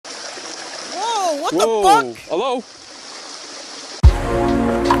What the fuck? Hello?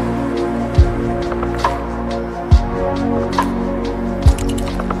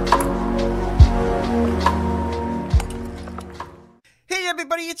 Hey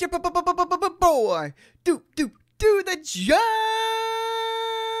everybody, it's your boy, Do the John.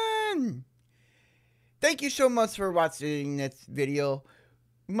 Thank you so much for watching this video.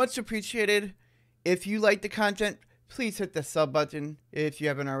 Much appreciated. If you like the content, please hit the sub button if you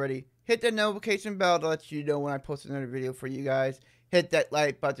haven't already. Hit the notification bell to let you know when I post another video for you guys. Hit that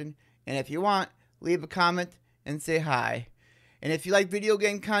like button, and if you want, leave a comment and say hi. And if you like video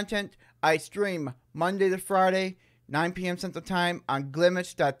game content, I stream Monday to Friday, 9 p.m. Central Time on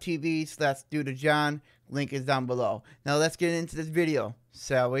glimish.tv/DoTheJohn. Link is down below. Now let's get into this video,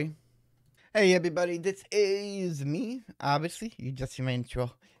 shall we? Hey everybody, this is me. Obviously, you just see my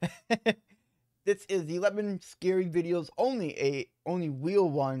intro. This is 11 scary videos only real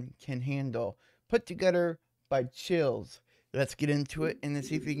one can handle. Put together by Chills. Let's get into it and let's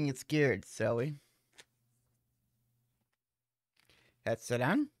see if we can get scared, shall we? Headset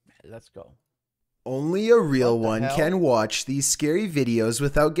on. Let's go. Only a real one hell? can watch these scary videos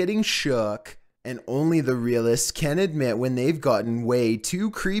without getting shook. And only the realists can admit when they've gotten way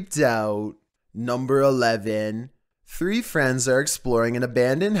too creeped out. Number 11. 3 friends are exploring an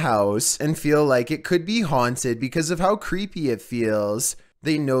abandoned house and feel like it could be haunted because of how creepy it feels.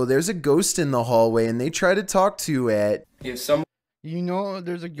 They know there's a ghost in the hallway and they try to talk to it. If someone You know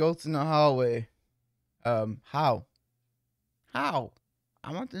there's a ghost in the hallway. How? How?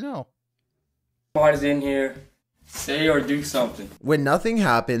 I want to know. is in here, say or do something. When nothing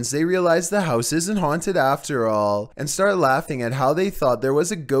happens, they realize the house isn't haunted after all and start laughing at how they thought there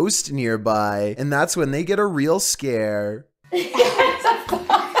was a ghost nearby, and that's when they get a real scare. He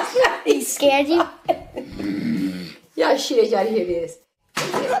scared you? Jag tjejar helst.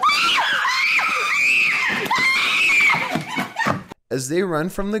 As they run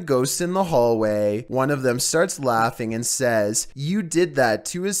from the ghost in the hallway, one of them starts laughing and says, "You did that,"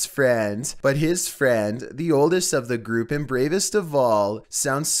 to his friend. But his friend, the oldest of the group and bravest of all,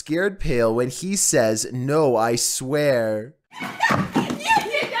 sounds scared pale when he says, "No, I swear."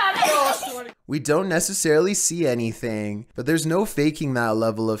 We don't necessarily see anything, but there's no faking that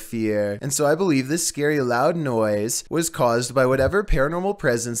level of fear, and so I believe this scary loud noise was caused by whatever paranormal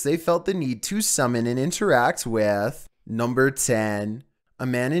presence they felt the need to summon and interact with. Number 10. A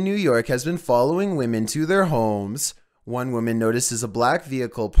man in New York has been following women to their homes. One woman notices a black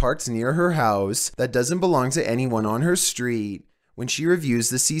vehicle parked near her house that doesn't belong to anyone on her street. When she reviews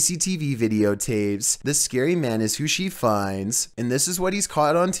the CCTV videotapes, this scary man is who she finds, and this is what he's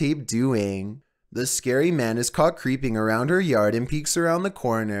caught on tape doing. The scary man is caught creeping around her yard and peeks around the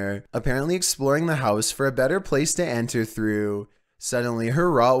corner, apparently exploring the house for a better place to enter through. Suddenly, her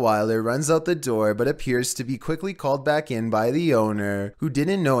Rottweiler runs out the door but appears to be quickly called back in by the owner, who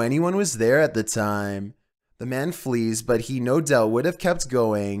didn't know anyone was there at the time. The man flees, but he no doubt would have kept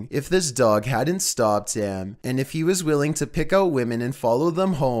going if this dog hadn't stopped him, and if he was willing to pick out women and follow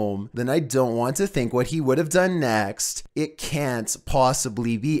them home, then I don't want to think what he would have done next. It can't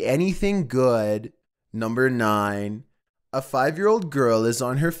possibly be anything good. Number 9. A 5-year-old girl is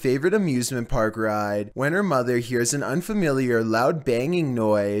on her favorite amusement park ride when her mother hears an unfamiliar loud banging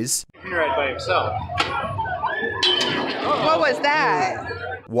noise. You're right by himself. What was that?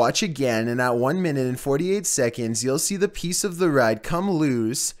 Watch again, and at 1 minute and 48 seconds, you'll see the piece of the ride come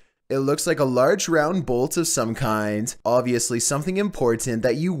loose. It looks like a large round bolt of some kind, obviously something important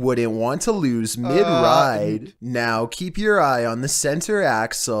that you wouldn't want to lose mid-ride. Now keep your eye on the center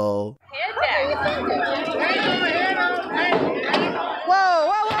axle.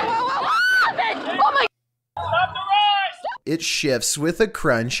 It shifts with a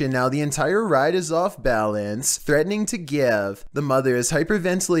crunch, and now the entire ride is off balance, threatening to give. The mother is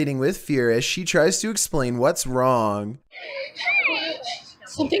hyperventilating with fear as she tries to explain what's wrong.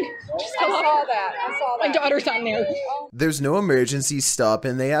 Something. I saw that. My daughter's on there. There's no emergency stop,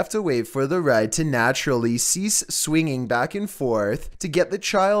 and they have to wait for the ride to naturally cease swinging back and forth to get the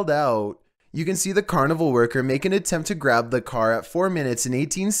child out. You can see the carnival worker make an attempt to grab the car at 4 minutes and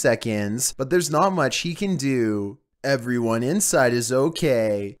 18 seconds, but there's not much he can do. Everyone inside is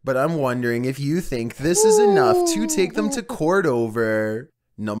okay, but I'm wondering if you think this is enough to take them to court over.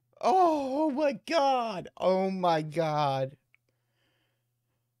 Oh my god. Oh my god.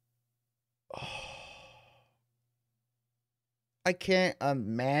 Oh. I can't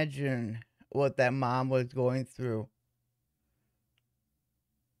imagine what that mom was going through.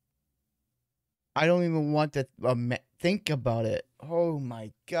 I don't even want to think about it. Oh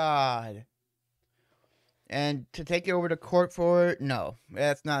my god. And to take it over to court for it, no,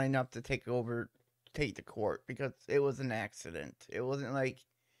 that's not enough to take over take to court because it was an accident. It wasn't like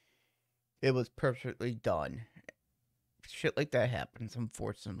it was perfectly done. Shit like that happens,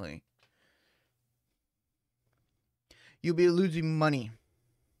 unfortunately. You'll be losing money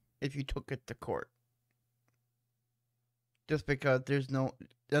if you took it to court. Just because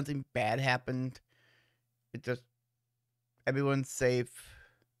nothing bad happened. It just, everyone's safe.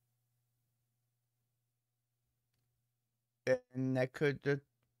 And that could have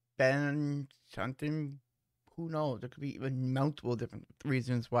been something, who knows? There could be even multiple different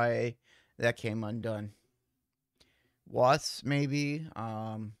reasons why that came undone. Was maybe,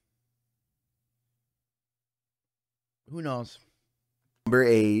 who knows? Number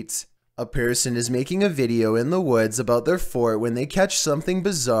 8. A person is making a video in the woods about their fort when they catch something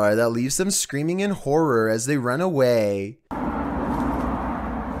bizarre that leaves them screaming in horror as they run away.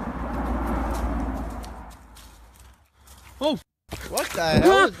 Oh, what the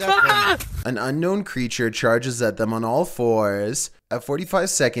hell is that thing? An unknown creature charges at them on all fours. At 45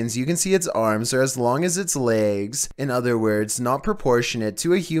 seconds, you can see its arms are as long as its legs. In other words, not proportionate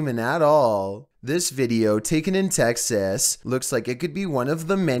to a human at all. This video, taken in Texas, looks like it could be one of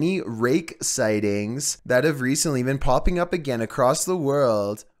the many rake sightings that have recently been popping up again across the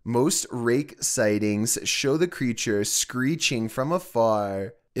world. Most rake sightings show the creature screeching from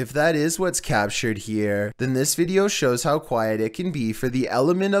afar. If that is what's captured here, then this video shows how quiet it can be for the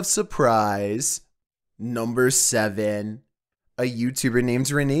element of surprise. Number 7. A YouTuber named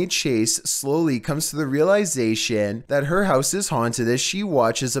Renee Chase slowly comes to the realization that her house is haunted as she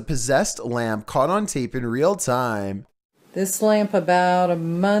watches a possessed lamp caught on tape in real time. This lamp about a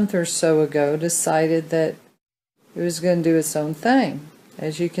month or so ago decided that it was going to do its own thing,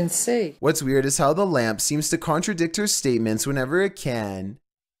 as you can see. What's weird is how the lamp seems to contradict her statements whenever it can.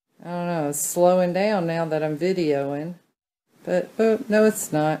 I don't know, it's slowing down now that I'm videoing. But, oh, no,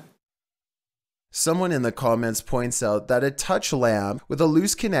 it's not. Someone in the comments points out that a touch lamp with a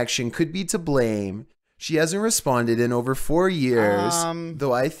loose connection could be to blame. She hasn't responded in over 4 years,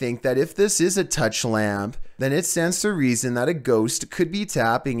 though I think that if this is a touch lamp, then it stands to reason that a ghost could be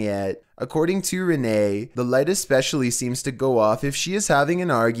tapping it. According to Renee, the light especially seems to go off if she is having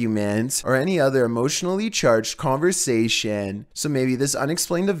an argument or any other emotionally charged conversation, so maybe this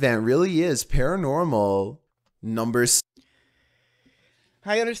unexplained event really is paranormal. Number 6.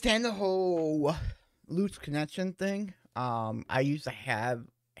 I understand the whole loose connection thing. I used to had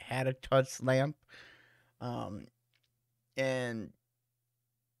a touch lamp. And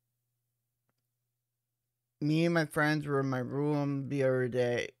me and my friends were in my room the other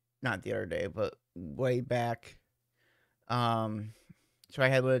day, not the other day, but way back. So I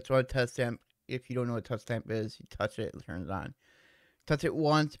had a touch lamp. If you don't know what touch lamp is, you touch it, it turns on. Touch it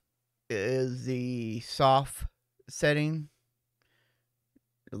once is the soft setting.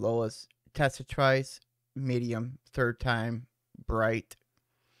 The lowest, test it twice, medium, third time, bright.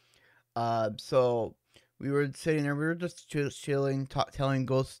 So we were sitting there, we were just chilling, telling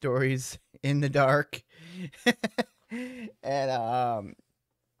ghost stories in the dark. And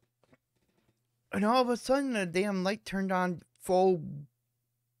all of a sudden the damn light turned on full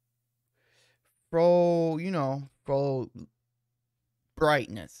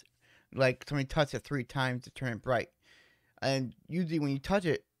brightness. Like somebody touched it 3 times to turn it bright. And usually when you touch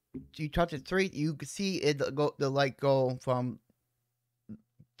it 3, you can see the light go from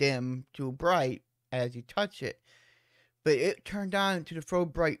dim to bright as you touch it. But it turned on to the full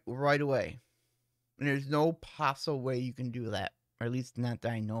bright right away. And there's no possible way you can do that. Or at least not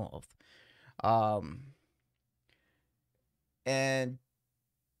that I know of. And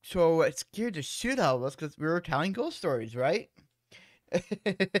so it scared the shit out of us because we were telling ghost stories, right?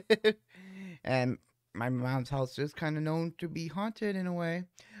 And my mom's house is kind of known to be haunted in a way.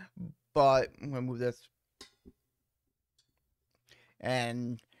 But I'm going to move this.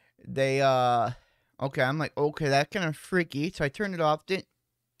 And they, okay, I'm like, okay, that's kind of freaky. So I turned it off.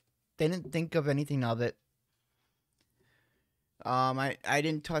 Didn't think of anything of it. I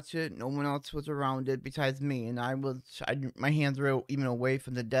didn't touch it. No one else was around it besides me. And my hands were even away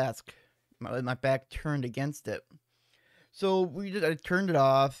from the desk. My back turned against it. So I turned it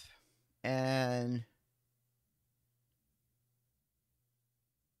off. And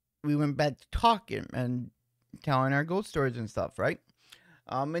we went back to talking and telling our ghost stories and stuff, right?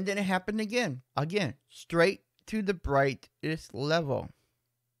 And then it happened again, straight to the brightest level.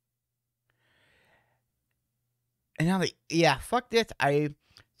 And I'm like, yeah, fuck this. I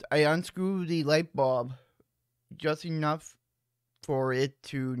unscrewed the light bulb just enough for it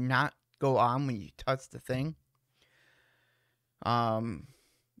to not go on when you touch the thing.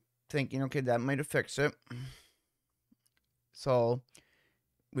 Thinking, okay, that might have fixed it. So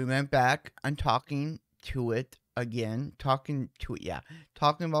we went back on talking to it again. Talking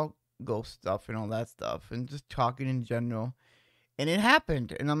about ghost stuff and all that stuff. And just talking in general. And it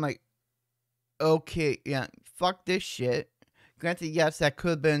happened. And I'm like, okay, yeah, fuck this shit. Granted, yes, that could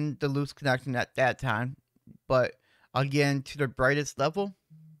have been the loose connection at that time. But again, to the brightest level,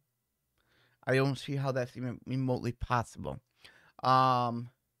 I don't see how that's even remotely possible. But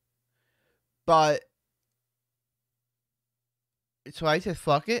so I said,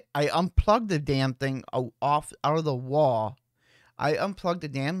 fuck it. I unplugged the damn thing out of the wall. I unplugged the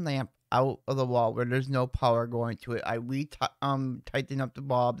damn lamp out of the wall where there's no power going to it. I tightened up the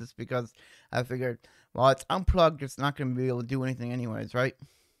bulb just because I figured, well, it's unplugged. It's not going to be able to do anything anyways, right?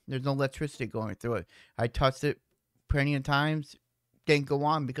 There's no electricity going through it. I touched it plenty of times. Didn't go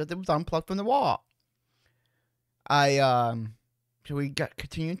on because it was unplugged from the wall. So we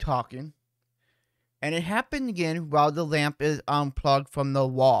continued talking. And it happened again while the lamp is unplugged from the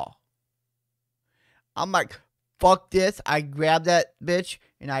wall. I'm like, fuck this. I grabbed that bitch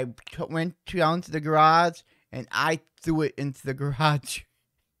and I went down to the garage and I threw it into the garage.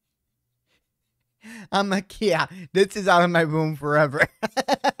 I'm like, yeah, this is out of my room forever.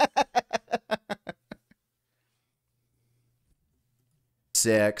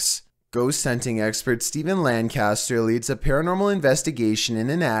 6. Ghost hunting expert Stephen Lancaster leads a paranormal investigation in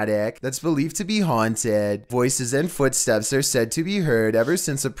an attic that's believed to be haunted. Voices and footsteps are said to be heard ever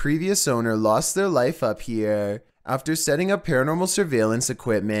since a previous owner lost their life up here. After setting up paranormal surveillance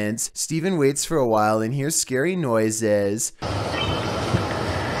equipment, Stephen waits for a while and hears scary noises.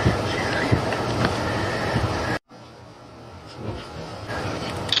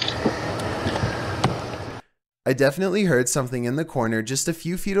 I definitely heard something in the corner just a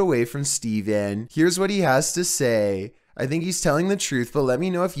few feet away from Steven. Here's what he has to say. I think he's telling the truth, but let me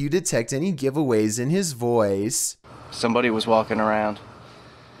know if you detect any giveaways in his voice. Somebody was walking around.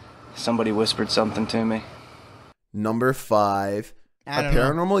 Somebody whispered something to me. Number 5. A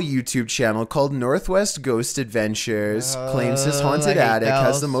paranormal YouTube channel called Northwest Ghost Adventures claims his haunted attic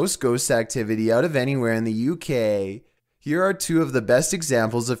has the most ghost activity out of anywhere in the UK. Here are 2 of the best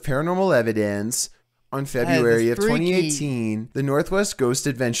examples of paranormal evidence. On February of 2018, the Northwest Ghost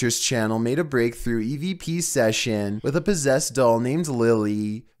Adventures channel made a breakthrough EVP session with a possessed doll named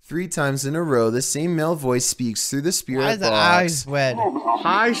Lily. 3 times in a row, the same male voice speaks through the spirit box. Eyes red?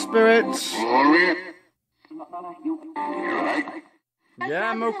 Hi, spirits.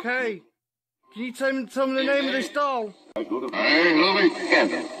 Yeah, I'm okay. Can you tell me the name of this doll?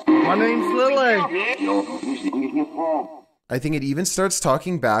 My name's Lily. I think it even starts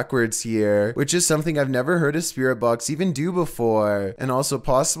talking backwards here, which is something I've never heard a spirit box even do before, and also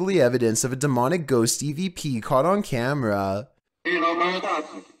possibly evidence of a demonic ghost EVP caught on camera.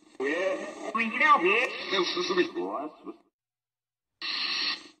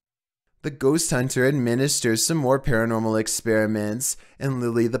 The ghost hunter administers some more paranormal experiments, and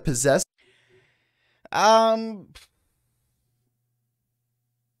Lily the possessed. To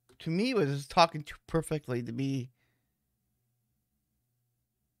me, it was talking too perfectly to be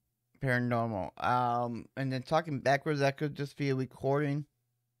paranormal. And then talking backwards, that could just be a recording,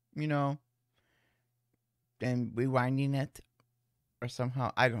 you know, and rewinding it, or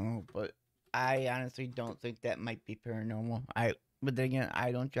somehow, I don't know, but I honestly don't think that might be paranormal. But then again,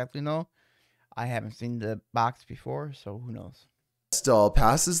 I don't exactly know. I haven't seen the box before, so who knows. Doll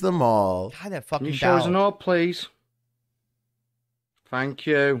passes them all. God, that fucking Can you show us an orb, please? Thank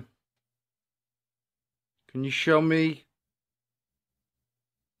you. Can you show me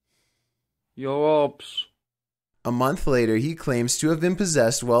your orbs? A month later, he claims to have been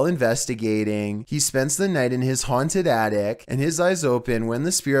possessed while investigating. He spends the night in his haunted attic, and his eyes open when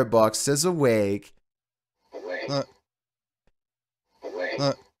the spirit box says awake.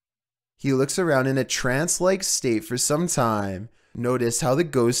 He looks around in a trance-like state for some time. Notice how the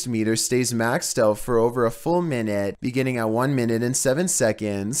ghost meter stays maxed out for over a full minute, beginning at 1 minute and 7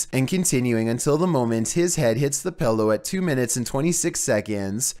 seconds, and continuing until the moment his head hits the pillow at 2 minutes and 26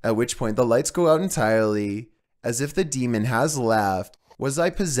 seconds, at which point the lights go out entirely. As if the demon has left. Was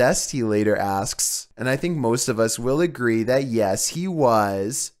I possessed, he later asks, and I think most of us will agree that yes, he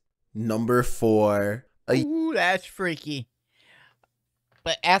was. Number 4. Ooh, that's freaky.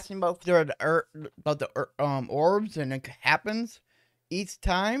 But asking about the orbs, and it happens each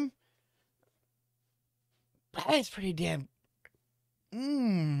time. That is pretty damn.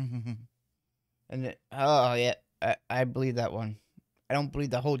 And then, oh yeah, I believe that one. I don't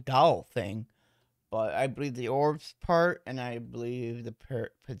believe the whole doll thing, but I believe the orbs part, and I believe the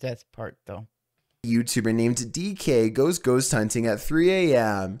possessed part though. YouTuber named DK goes ghost hunting at 3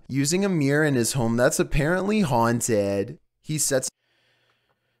 a.m. using a mirror in his home that's apparently haunted. He sets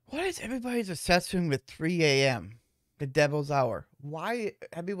What is everybody's obsession with 3 a.m.? The devil's hour. Why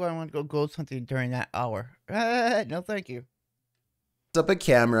everyone want to go ghost hunting during that hour? No, thank you. Up a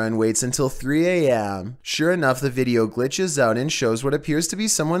camera and waits until 3 a.m. Sure enough, the video glitches out and shows what appears to be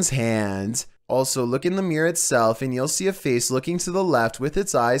someone's hand. Also, look in the mirror itself and you'll see a face looking to the left with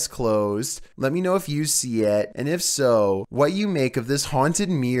its eyes closed. Let me know if you see it, and if so, what you make of this haunted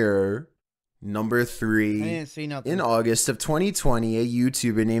mirror. Number 3. I didn't see nothing. In August of 2020, a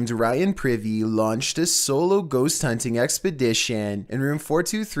YouTuber named Ryan Privy launched a solo ghost hunting expedition in room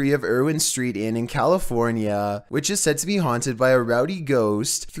 423 of Irwin Street Inn in California, which is said to be haunted by a rowdy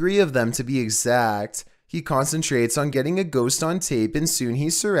ghost, 3 of them to be exact. He concentrates on getting a ghost on tape, and soon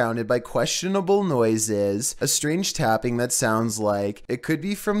he's surrounded by questionable noises, a strange tapping that sounds like it could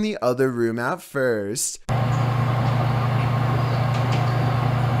be from the other room at first.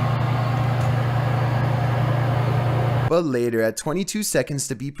 But later, at 22 seconds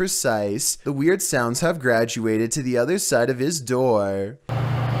to be precise, the weird sounds have graduated to the other side of his door.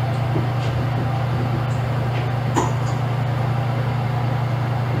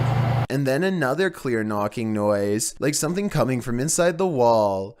 And then another clear knocking noise, like something coming from inside the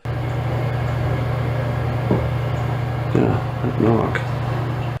wall. Yeah, knock.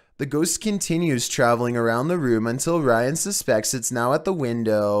 The ghost continues traveling around the room until Ryan suspects it's now at the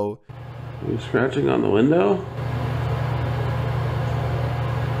window. Are you scratching on the window?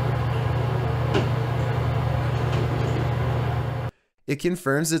 It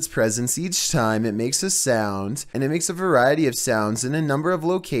confirms its presence each time it makes a sound, and it makes a variety of sounds in a number of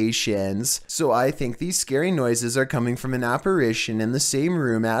locations, so I think these scary noises are coming from an apparition in the same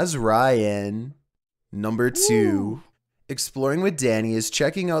room as Ryan. Number 2. Ooh. Exploring with Danny is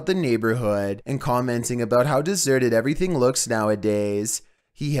checking out the neighborhood and commenting about how deserted everything looks nowadays.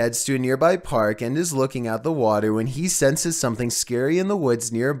 He heads to a nearby park and is looking at the water when he senses something scary in the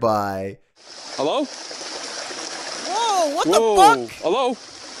woods nearby. Hello? What the fuck? Hello?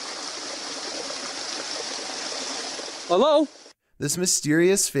 Hello? This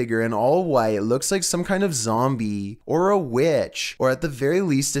mysterious figure in all white looks like some kind of zombie, or a witch, or at the very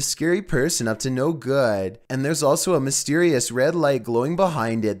least a scary person up to no good. And there's also a mysterious red light glowing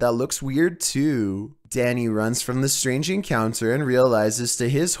behind it that looks weird too. Danny runs from the strange encounter and realizes to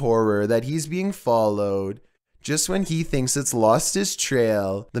his horror that he's being followed. Just when he thinks it's lost his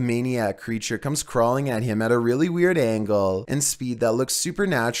trail, the maniac creature comes crawling at him at a really weird angle and speed that looks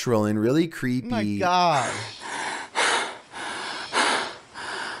supernatural and really creepy. Oh my god.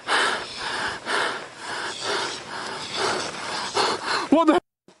 What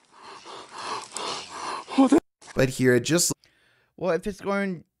the? But here it just... Well, if it's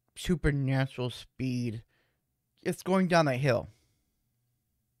going supernatural speed, it's going down a hill.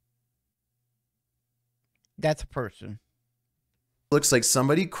 That's a person. looks like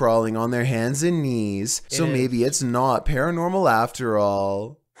somebody crawling on their hands and knees, so maybe it's not paranormal after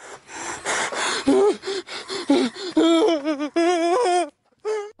all.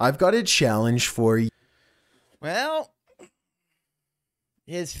 I've got a challenge for you. Well,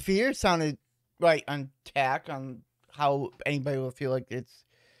 his fear sounded right on tack on how anybody will feel like it's,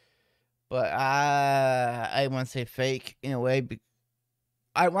 but I want to say fake in a way.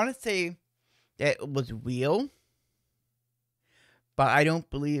 I want to say that it was real, but I don't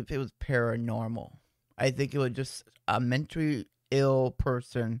believe it was paranormal. I think it was just a mentally ill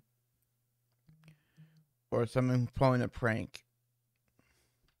person or someone pulling a prank.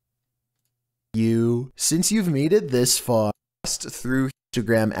 Since you've made it this far, through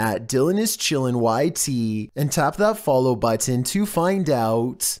Instagram at DylanIsChillinYT and tap that follow button to find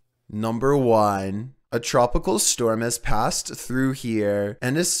out. Number 1. A tropical storm has passed through here,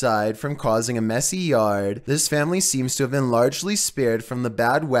 and aside from causing a messy yard, this family seems to have been largely spared from the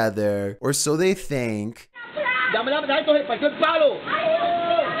bad weather, or so they think.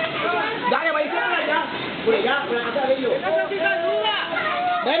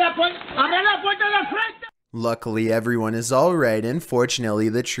 Luckily, everyone is alright, and fortunately,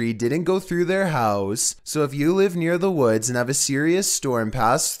 the tree didn't go through their house. So if you live near the woods and have a serious storm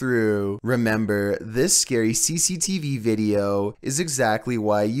pass through, remember, this scary CCTV video is exactly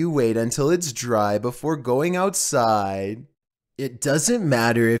why you wait until it's dry before going outside. It doesn't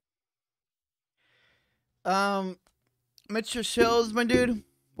matter if... Mr. Shills, my dude,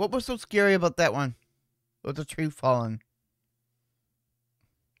 what was so scary about that one? With the tree falling.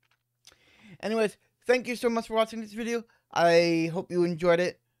 Anyways, thank you so much for watching this video. I hope you enjoyed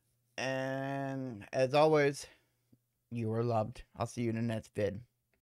it. And as always, you are loved. I'll see you in the next vid.